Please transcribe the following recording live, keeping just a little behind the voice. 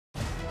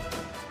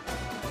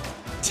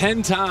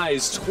10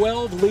 ties,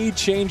 12 lead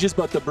changes,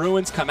 but the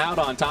Bruins come out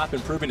on top,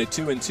 improving to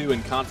 2-2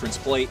 in conference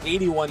play.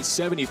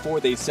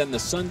 81-74, they send the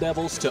Sun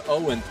Devils to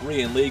 0-3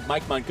 in league.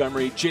 Mike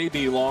Montgomery,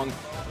 J.B. Long,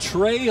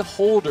 Trey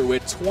Holder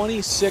with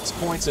 26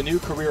 points, a new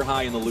career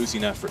high in the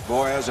losing effort.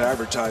 Boy, as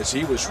advertised,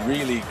 he was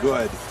really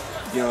good.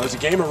 You know, it's a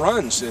game of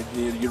runs.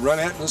 You run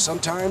at them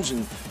sometimes,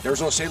 and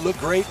Arizona State looked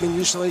great, and then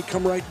UCLA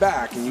come right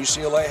back. And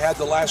UCLA had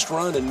the last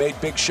run and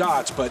made big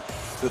shots. But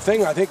the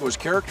thing I think was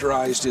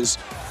characterized is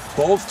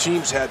both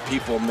teams had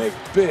people make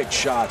big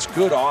shots,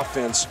 good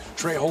offense.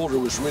 Trey Holder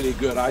was really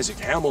good. Isaac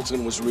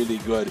Hamilton was really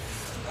good.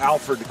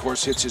 Alford, of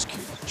course, hits his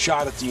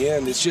shot at the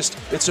end.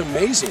 It's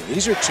amazing.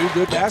 These are two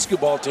good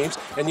basketball teams,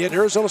 and yet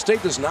Arizona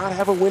State does not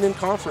have a win in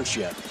conference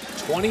yet.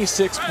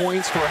 26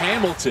 points for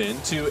Hamilton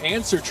to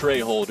answer Trey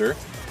Holder.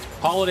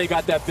 Holiday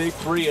got that big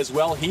three as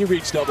well. He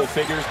reached double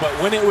figures, but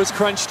when it was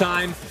crunch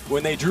time,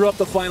 when they drew up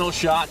the final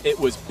shot, it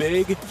was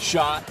big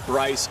shot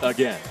Bryce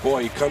again.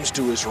 Boy, he comes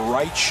to his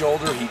right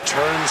shoulder. He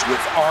turns with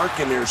arc,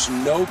 and there's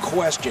no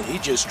question. He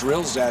just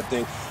drills that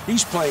thing.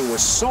 He's playing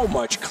with so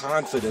much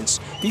confidence.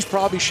 He's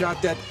probably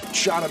shot that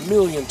shot a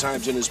million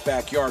times in his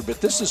backyard,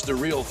 but this is the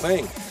real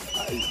thing.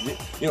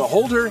 You know,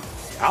 Holder,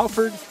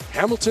 Alford,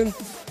 Hamilton,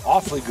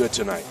 awfully good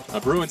tonight. The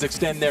Bruins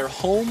extend their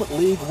home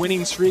league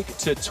winning streak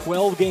to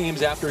 12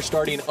 games after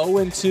starting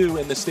 0-2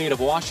 in the state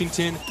of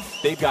Washington.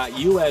 They've got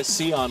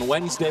USC on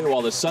Wednesday,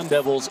 while the Sun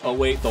Devils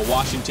await the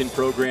Washington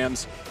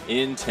programs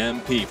in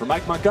Tempe. For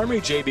Mike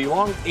Montgomery, J.B.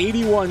 Long,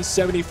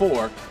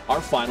 81-74,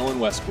 our final in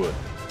Westwood.